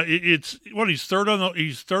he's third on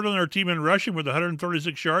their team in rushing with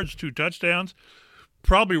 136 yards, 2 touchdowns.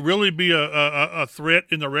 Probably really be a threat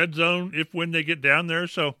in the red zone when they get down there.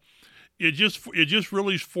 So it just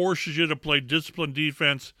really forces you to play disciplined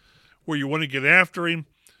defense where you want to get after him,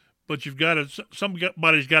 but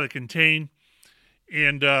somebody's got to contain.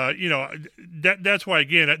 And, that's why,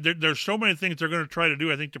 again, there's so many things they're going to try to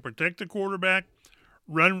do, I think, to protect the quarterback,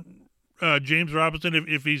 run James Robinson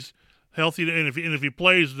if he's healthy, and if he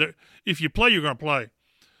plays. If you play, you're going to play.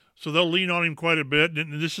 So they'll lean on him quite a bit.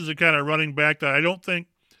 And this is the kind of running back that I don't think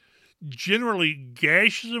generally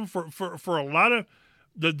gashes him for a lot of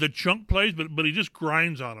the chunk plays, but he just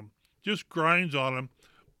grinds on him.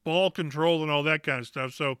 Ball control and all that kind of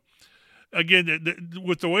stuff. So, again,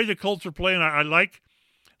 with the way the Colts are playing, I like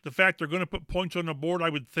the fact they're going to put points on the board. I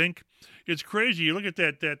would think it's crazy. You look at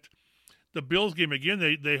the Bills game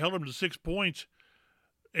again. They held them to 6 points,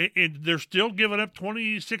 and they're still giving up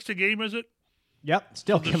 26 a game. Is it? Yep,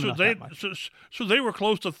 still giving up that much. So they were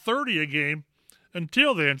close to 30 a game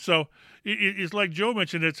until then. So it's like Joe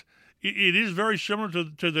mentioned. It is very similar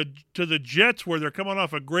to the Jets, where they're coming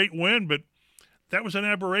off a great win, but that was an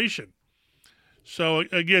aberration. So,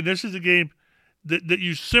 again, this is a game that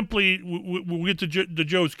you simply, we'll get to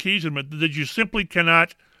Joe's keys in a minute, that you simply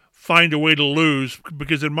cannot find a way to lose,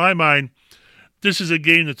 because in my mind, this is a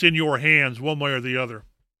game that's in your hands one way or the other.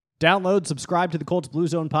 Download, subscribe to the Colts Blue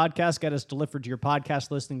Zone podcast. Get us delivered to your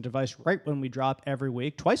podcast listening device right when we drop every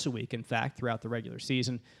week, twice a week, in fact, throughout the regular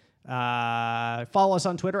season. Follow us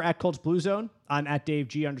on Twitter at Colts Blue Zone. I'm at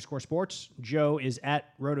DaveG_sports. Joe is at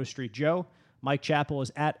Roto Street Joe. Mike Chappell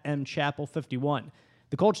is at MChappell51.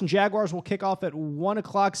 The Colts and Jaguars will kick off at 1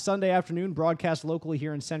 o'clock Sunday afternoon, broadcast locally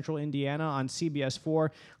here in central Indiana on CBS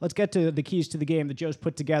 4. Let's get to the keys to the game that Joe's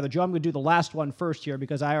put together. Joe, I'm going to do the last one first here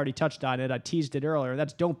because I already touched on it. I teased it earlier.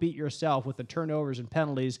 That's don't beat yourself with the turnovers and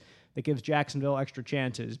penalties that gives Jacksonville extra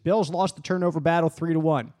chances. Bills lost the turnover battle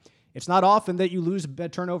 3-1. It's not often that you lose a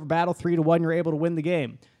turnover battle 3-1, you're able to win the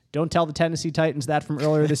game. Don't tell the Tennessee Titans that from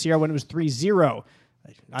earlier this year when it was 3-0.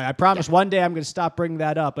 I promise one day I'm going to stop bringing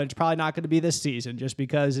that up, but it's probably not going to be this season just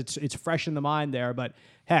because it's fresh in the mind there. But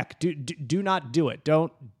heck, do not do it.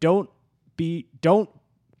 Don't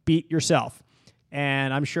beat yourself.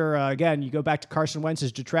 And I'm sure, again, you go back to Carson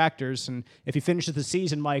Wentz's detractors, and if he finishes the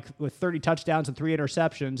season, Mike, with 30 touchdowns and 3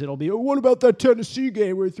 interceptions, it'll be, oh, what about that Tennessee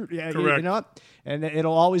game where you know, and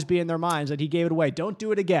it'll always be in their minds that he gave it away. Don't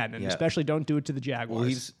do it again, and especially don't do it to the Jaguars.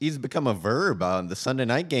 Well, he's become a verb on the Sunday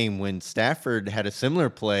night game when Stafford had a similar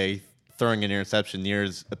play, throwing an interception near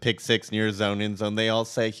a pick six near his own end zone. They all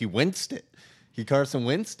say he winced it. He Carson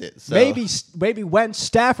Wentz it. So. Maybe Wentz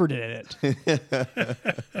Stafford did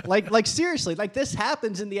it. like seriously, like this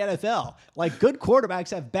happens in the NFL. Like good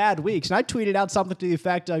quarterbacks have bad weeks. And I tweeted out something to the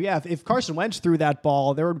effect of, if Carson Wentz threw that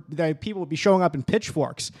ball, people would be showing up in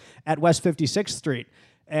pitchforks at West 56th Street.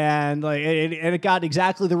 And it got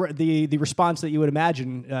exactly the response that you would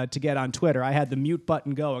imagine to get on Twitter. I had the mute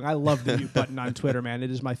button going. I love the mute button on Twitter, man.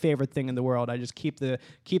 It is my favorite thing in the world. I just keep the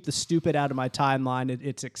stupid out of my timeline.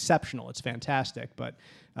 It's exceptional. It's fantastic. But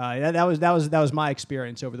that was my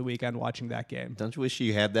experience over the weekend watching that game. Don't you wish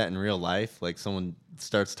you had that in real life? Like someone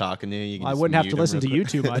starts talking to you, I wouldn't have to listen to you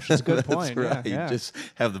too much. That's a good point. That's right. Yeah. Just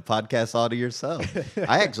have the podcast all to yourself.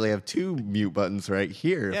 I actually have 2 mute buttons right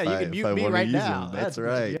here. Yeah, you can mute me right now. That's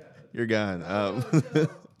right. Yeah. You're gone. Yeah.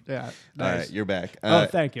 Nice. All right, you're back.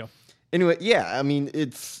 Thank you. Anyway, yeah, I mean,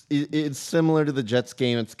 it's similar to the Jets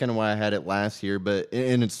game. It's kind of why I had it last year,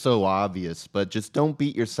 and it's so obvious. But just don't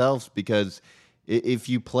beat yourselves, because if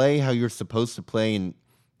you play how you're supposed to play, and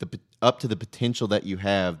up to the potential that you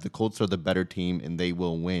have, the Colts are the better team and they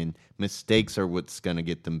will win. Mistakes are what's going to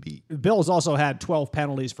get them beat. The Bills also had 12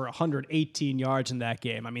 penalties for 118 yards in that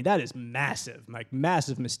game. I mean, that is massive, like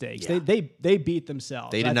massive mistakes. Yeah. they beat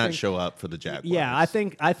themselves. They did not show up for the Jaguars. Yeah, I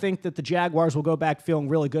think that the Jaguars will go back feeling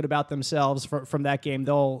really good about themselves from that game.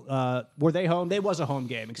 They'll were they home? They was a home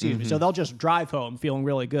game, excuse me. So they'll just drive home feeling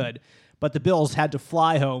really good. But the Bills had to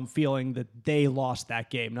fly home feeling that they lost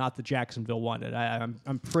that game, not that Jacksonville won it.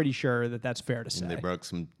 I'm pretty sure that that's fair to say. And they broke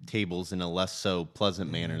some tables in a less so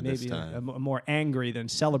pleasant manner this Maybe time. a more angry than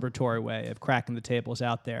celebratory way of cracking the tables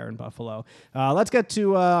out there in Buffalo. Let's get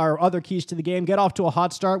to our other keys to the game. Get off to a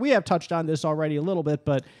hot start. We have touched on this already a little bit,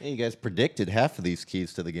 but Hey, you guys predicted half of these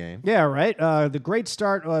keys to the game. yeah, right. The great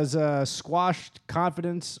start was squashed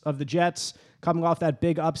confidence of the Jets coming off that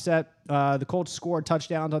big upset. The Colts scored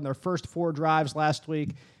touchdowns on their first 4 drives last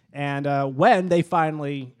week, and when they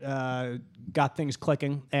finally got things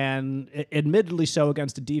clicking, and admittedly so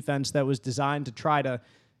against a defense that was designed to try to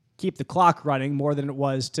keep the clock running more than it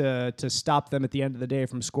was to stop them at the end of the day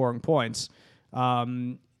from scoring points,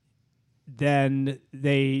 then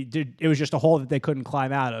they did. It was just a hole that they couldn't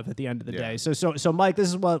climb out of at the end of the day. So Mike, this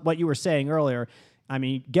is what you were saying earlier. I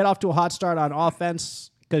mean, get off to a hot start on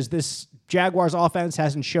offense because this Jaguars offense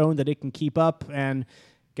hasn't shown that it can keep up, and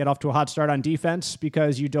get off to a hot start on defense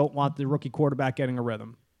because you don't want the rookie quarterback getting a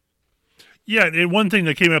rhythm. Yeah, and one thing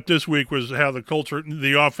that came up this week was how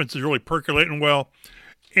the offense is really percolating well,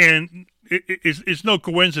 and it's no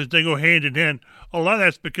coincidence they go hand in hand. A lot of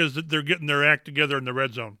that's because they're getting their act together in the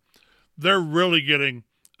red zone. They're really getting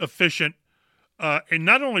efficient, and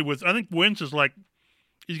not only with, I think Wentz is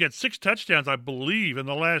he's got 6 touchdowns, I believe, in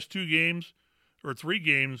the last 2 games or 3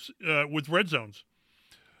 games with red zones.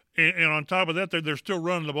 And on top of that, they're still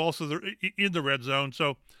running the ball, so they're in the red zone.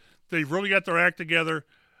 So they've really got their act together.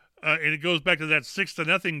 And it goes back to that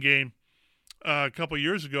 6-0 game a couple of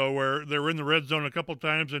years ago where they were in the red zone a couple of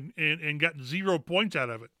times and got 0 points out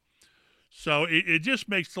of it. So it just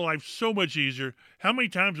makes the life so much easier. How many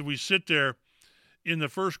times do we sit there in the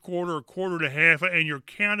first quarter or quarter and a half and you're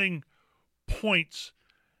counting points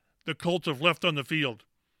the Colts have left on the field?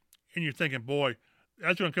 And you're thinking, boy,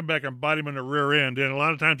 that's going to come back and bite him in the rear end. And a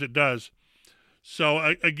lot of times it does.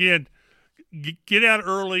 So, again, get out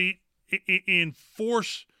early and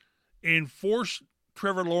force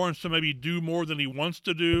Trevor Lawrence to maybe do more than he wants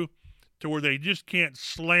to do, to where they just can't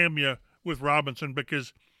slam you with Robinson,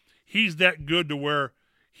 because he's that good to where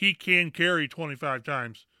he can carry 25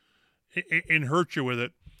 times and hurt you with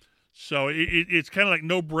it. So it's kind of like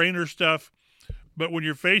no-brainer stuff. But when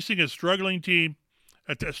you're facing a struggling team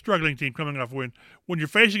coming off a win, when you're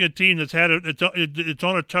facing a team that's it's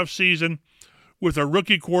on a tough season with a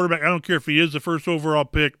rookie quarterback, I don't care if he is the first overall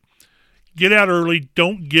pick, get out early.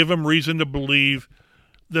 Don't give him reason to believe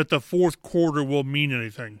that the fourth quarter will mean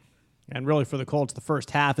anything. And really for the Colts, the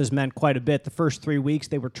first half has meant quite a bit. The first 3 weeks,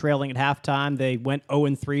 they were trailing at halftime. They went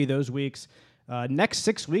 0-3 those weeks. Next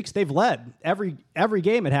 6 weeks, they've led every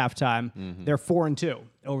game at halftime. Mm-hmm. They're 4-2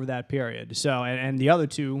 over that period. So, and the other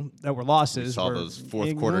 2 that were losses. We saw those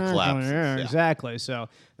fourth quarter collapses. Yeah. Exactly. So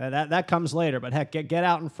that comes later. But heck, get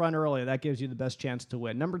out in front early. That gives you the best chance to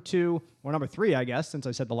win. Number 3, I guess, since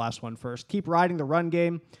I said the last one first. Keep riding the run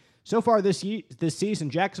game. So far this season,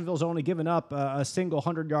 Jacksonville's only given up a single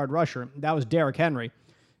 100-yard rusher. That was Derrick Henry.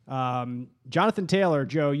 Jonathan Taylor,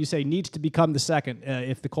 Joe, you say needs to become the second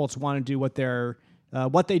if the Colts want to do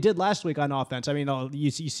what they did last week on offense. I mean,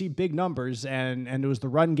 you see big numbers, and it was the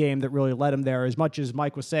run game that really led him there. As much as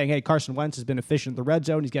Mike was saying, hey, Carson Wentz has been efficient in the red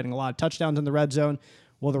zone. He's getting a lot of touchdowns in the red zone.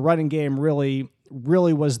 Well, the running game really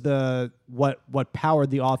was what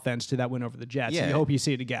powered the offense to that win over the Jets. Yeah, and you hope you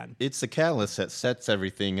see it again. It's the catalyst that sets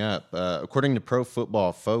everything up. According to Pro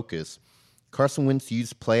Football Focus, Carson Wentz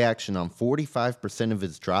used play action on 45% of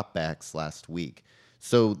his dropbacks last week.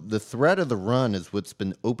 So the threat of the run is what's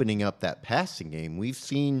been opening up that passing game. We've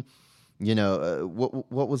seen,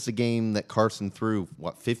 what was the game that Carson threw?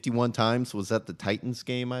 51 times? Was that the Titans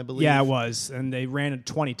game, I believe? Yeah, it was, and they ran it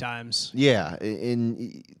 20 times. Yeah,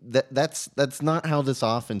 and that's not how this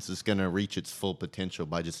offense is going to reach its full potential,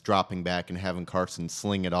 by just dropping back and having Carson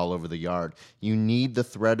sling it all over the yard. You need the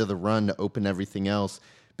threat of the run to open everything else.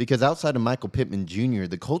 Because outside of Michael Pittman Jr.,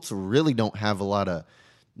 the Colts really don't have a lot of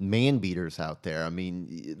man beaters out there. I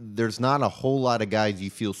mean, there's not a whole lot of guys you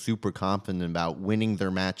feel super confident about winning their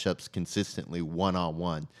matchups consistently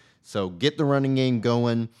one-on-one. So get the running game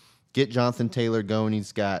going. Get Jonathan Taylor going.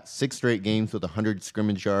 He's got 6 straight games with 100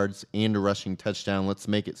 scrimmage yards and a rushing touchdown. Let's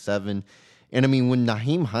make it 7. And I mean, when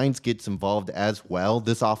Nyheim Hines gets involved as well,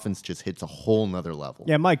 this offense just hits a whole nother level.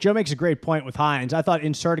 Yeah, Mike, Joe makes a great point with Hines. I thought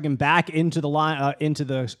inserting him back into the line, into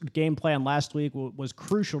the game plan last week was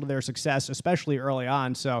crucial to their success, especially early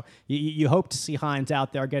on. So you hope to see Hines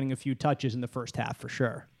out there getting a few touches in the first half for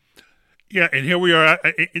sure. Yeah, and here we are.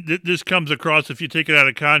 This comes across, if you take it out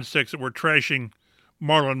of context, that we're trashing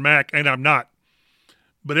Marlon Mack, and I'm not.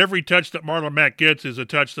 But every touch that Marlon Mack gets is a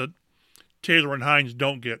touch that Taylor and Hines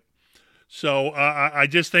don't get. So I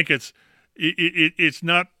just think it's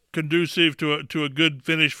not conducive to a good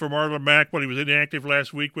finish for Marlon Mack when he was inactive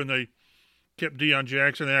last week when they kept Deion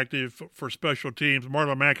Jackson active for special teams.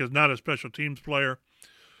 Marlon Mack is not a special teams player.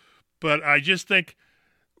 But I just think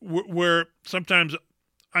where sometimes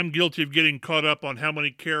I'm guilty of getting caught up on how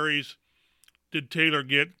many carries did Taylor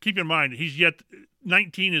get. Keep in mind,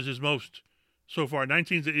 19 is his most so far.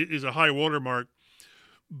 19 is a high watermark.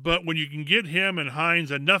 But when you can get him and Hines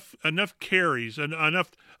enough carries and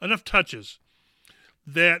enough touches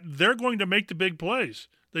that they're going to make the big plays.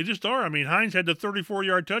 They just are. I mean, Hines had the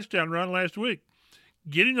 34-yard touchdown run last week.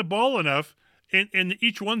 Getting the ball enough, and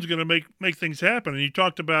each one's going to make things happen. And you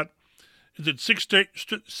talked about, is it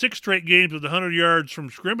six straight games with 100 yards from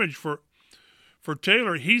scrimmage for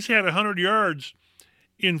Taylor? He's had 100 yards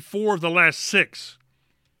in 4 of the last 6.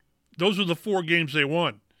 Those are the 4 games they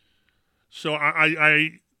won. So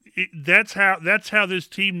that's how this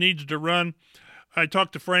team needs to run. I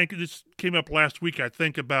talked to Frank. This came up last week, I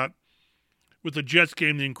think, about with the Jets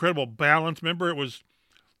game, the incredible balance. Remember, it was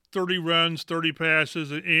 30 runs, 30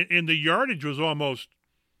 passes, and the yardage was almost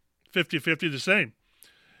 50-50 the same.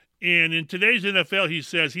 And in today's NFL, he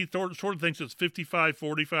says he sort of thinks it's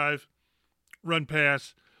 55-45 run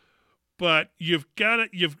pass. But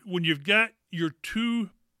when you've got your 2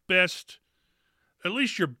 best, at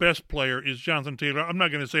least your best player is Jonathan Taylor. I'm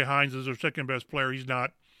not going to say Hines is their second best player. He's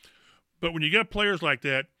not. But when you got players like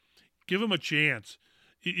that, give him a chance.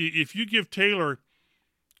 If you give Taylor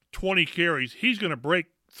 20 carries, he's going to break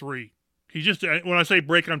 3. When I say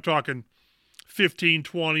break, I'm talking 15,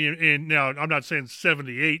 20, and now I'm not saying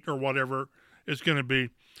 78 or whatever it's going to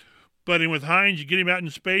be. But with Hines, you get him out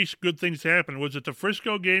in space, good things happen. Was it the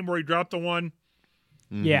Frisco game where he dropped the one?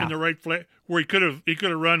 Yeah. In the right flat, where he could have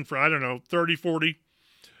run for, 30, 40.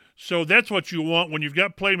 So that's what you want when you've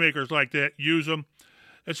got playmakers like that. Use them,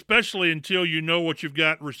 especially until you know what you've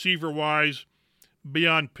got receiver-wise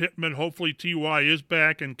beyond Pittman. Hopefully T.Y. is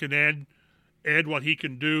back and can add what he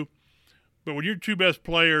can do. But when your 2 best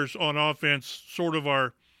players on offense sort of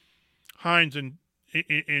are Hines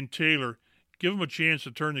and Taylor, give them a chance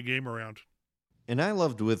to turn the game around. And I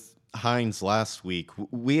loved with Hines last week.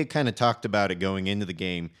 We had kind of talked about it going into the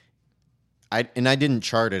game. I didn't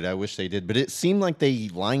chart it. I wish they did. But it seemed like they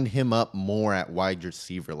lined him up more at wide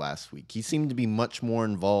receiver last week. He seemed to be much more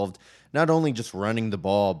involved, not only just running the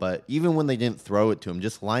ball, but even when they didn't throw it to him,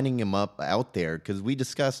 just lining him up out there. Because we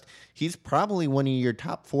discussed he's probably one of your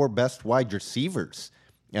top 4 best wide receivers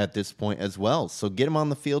at this point as well. So get him on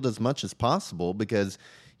the field as much as possible because,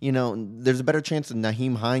 there's a better chance of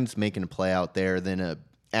Nyheim Hines making a play out there than a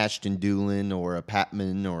Ashton Dulin or a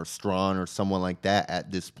Patman or Strawn or someone like that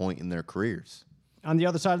at this point in their careers. On the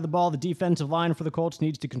other side of the ball, the defensive line for the Colts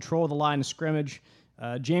needs to control the line of scrimmage.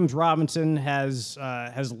 James Robinson has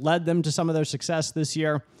led them to some of their success this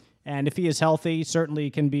year, and if he is healthy, certainly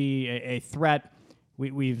can be a threat.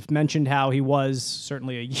 We've mentioned how he was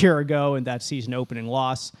certainly a year ago in that season opening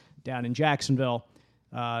loss down in Jacksonville.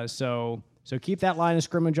 So keep that line of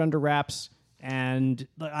scrimmage under wraps. And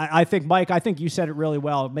I think, Mike, you said it really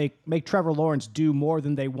well. Make Trevor Lawrence do more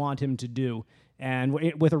than they want him to do. And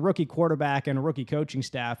with a rookie quarterback and a rookie coaching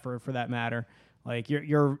staff, for that matter, like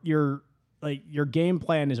your game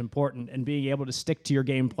plan is important, and being able to stick to your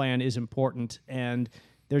game plan is important. And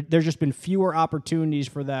there's just been fewer opportunities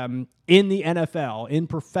for them in the NFL, in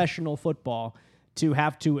professional football, to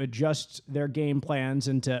have to adjust their game plans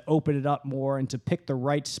and to open it up more and to pick the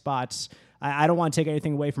right spots. I don't want to take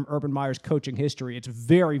anything away from Urban Meyer's coaching history. It's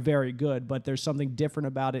very, very good, but there's something different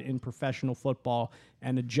about it in professional football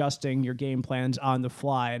and adjusting your game plans on the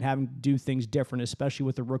fly and having to do things different, especially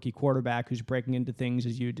with a rookie quarterback who's breaking into things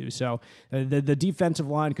as you do. So the defensive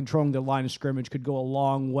line controlling the line of scrimmage could go a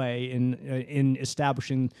long way in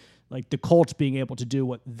establishing like the Colts being able to do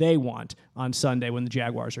what they want on Sunday when the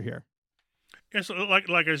Jaguars are here. Yes,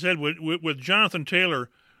 like I said, with Jonathan Taylor,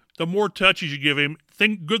 the more touches you give him,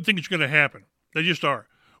 good things are going to happen. They just are.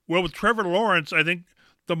 Well, with Trevor Lawrence, I think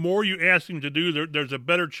the more you ask him to do, there's a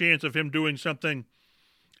better chance of him doing something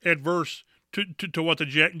adverse to what the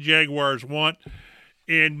Jaguars want.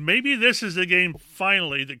 And maybe this is the game,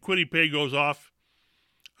 finally, that Kwity Paye goes off.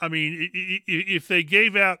 I mean, if they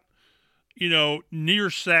gave out near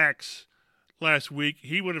sacks last week.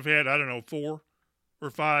 He would have had, 4 or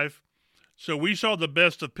 5. So we saw the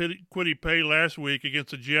best of Kwity Paye last week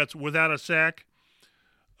against the Jets without a sack.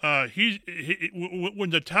 When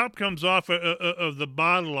the top comes off of the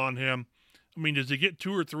bottle on him, does he get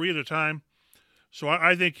 2 or 3 at a time? So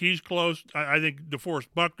I think he's close. I think DeForest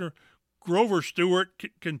Buckner. Grover Stewart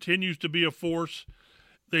continues to be a force.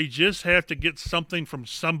 They just have to get something from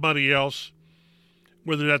somebody else,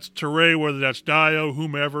 whether that's Teray, whether that's Dio,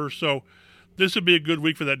 whomever. So this would be a good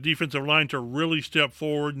week for that defensive line to really step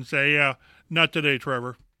forward and say, yeah, not today,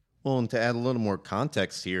 Trevor. Well, and to add a little more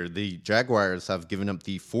context here, the Jaguars have given up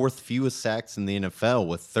the 4th fewest sacks in the NFL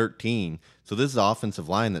with 13. So this is an offensive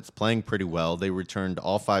line that's playing pretty well. They returned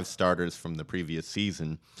all 5 starters from the previous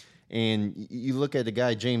season. And you look at a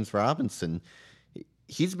guy, James Robinson,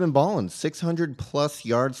 he's been balling 600-plus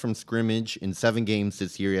yards from scrimmage in 7 games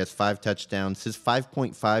this year. He has 5 touchdowns. His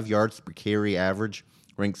 5.5 yards per carry average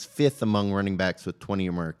ranks 5th among running backs with 20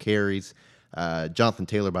 or more carries. Jonathan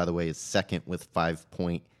Taylor, by the way, is 2nd with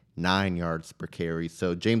 5.9 yards per carry.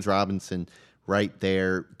 So James Robinson right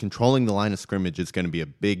there, controlling the line of scrimmage is going to be a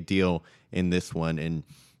big deal in this one. And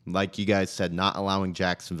like you guys said, not allowing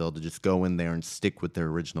Jacksonville to just go in there and stick with their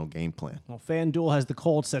original game plan. Well, FanDuel has the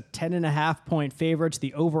Colts at 10.5-point favorites.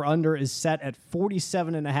 The over-under is set at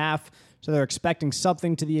 47.5. So they're expecting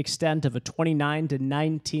something to the extent of a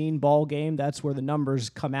 29-19 ball game. That's where the numbers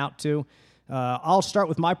come out to. I'll start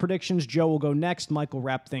with my predictions. Joe will go next. Mike will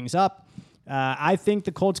wrap things up. I think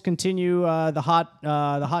the Colts continue the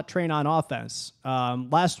hot train on offense.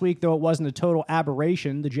 Last week, though it wasn't a total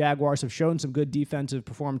aberration, the Jaguars have shown some good defensive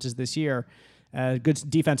performances this year, good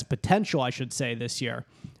defensive potential, I should say, this year.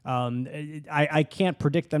 I can't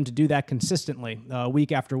predict them to do that consistently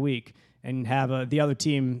week after week and have the other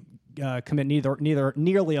team commit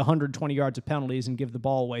nearly 120 yards of penalties and give the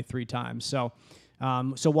ball away 3 times. So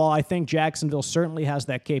while I think Jacksonville certainly has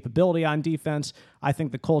that capability on defense, I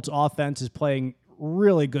think the Colts offense is playing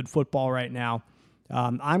really good football right now.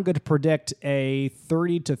 I'm going to predict a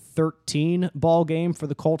 30-13 ball game for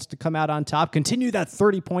the Colts to come out on top, continue that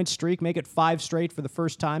 30-point streak, make it 5 straight for the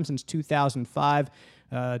first time since 2005,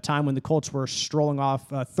 time when the Colts were strolling off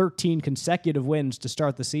 13 consecutive wins to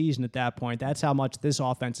start the season at that point. That's how much this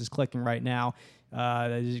offense is clicking right now,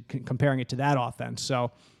 comparing it to that offense.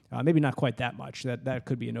 So maybe not quite that much. That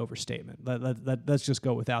could be an overstatement. Let's just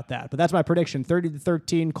go without that. But that's my prediction,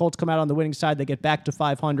 30-13. Colts come out on the winning side. They get back to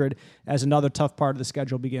 500 as another tough part of the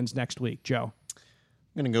schedule begins next week. Joe?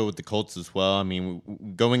 I'm going to go with the Colts as well.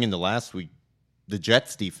 Going into last week, the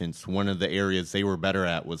Jets defense, one of the areas they were better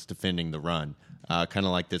at was defending the run. Kind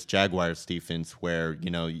of like this Jaguars defense where,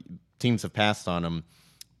 teams have passed on them,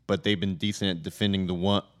 but they've been decent at defending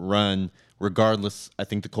the run. Regardless, I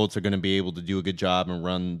think the Colts are going to be able to do a good job and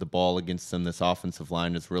run the ball against them. This offensive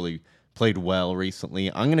line has really played well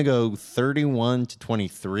recently. I'm going to go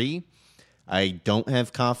 31-23. I don't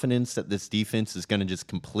have confidence that this defense is going to just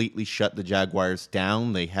completely shut the Jaguars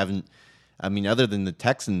down. They haven't, other than the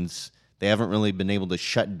Texans, they haven't really been able to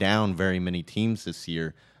shut down very many teams this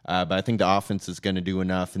year. But I think the offense is going to do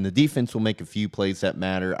enough, and the defense will make a few plays that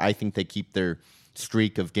matter. I think they keep their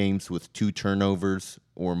streak of games with 2 turnovers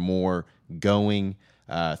or more going.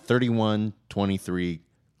 31-23,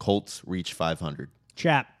 Colts reach 500.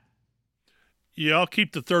 Chap. Yeah, I'll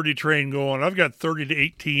keep the 30 train going. I've got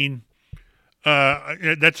 30-18.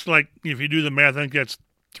 That's like, if you do the math, I think that's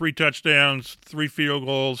 3 touchdowns, 3 field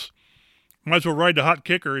goals. Might as well ride the hot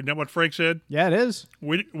kicker. Isn't that what Frank said? Yeah, it is.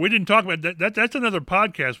 We didn't talk about that. That's another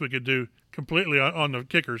podcast we could do completely on the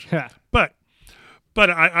kickers. But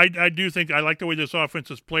I do think I like the way this offense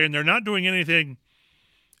is playing. They're not doing anything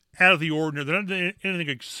out of the ordinary. They're not doing anything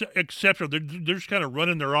exceptional. They're just kind of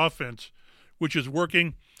running their offense, which is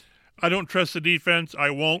working. I don't trust the defense. I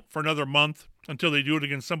won't for another month until they do it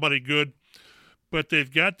against somebody good. But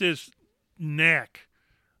they've got this knack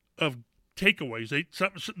of takeaways.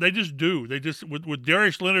 They just do. They just with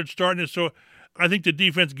Darius Leonard starting it. So I think the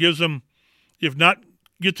defense gives them, if not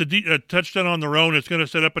gets a touchdown on their own, it's going to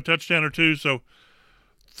set up a touchdown or 2. So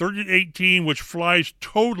 30-18, which flies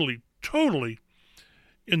totally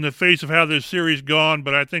in the face of how this series gone.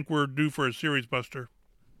 But I think we're due for a series buster.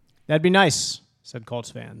 That'd be nice, said Colts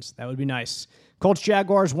fans. That would be nice.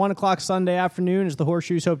 Colts-Jaguars, 1 o'clock Sunday afternoon as the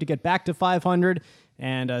Horseshoes hope to get back to 500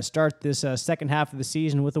 and start this second half of the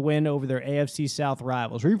season with a win over their AFC South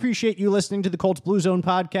rivals. We appreciate you listening to the Colts Blue Zone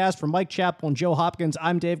podcast. From Mike Chappell and Joe Hopkins,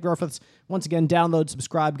 I'm Dave Griffiths. Once again, download,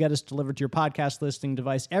 subscribe, get us delivered to your podcast listening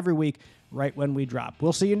device every week right when we drop.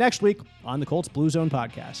 We'll see you next week on the Colts Blue Zone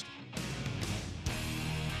podcast.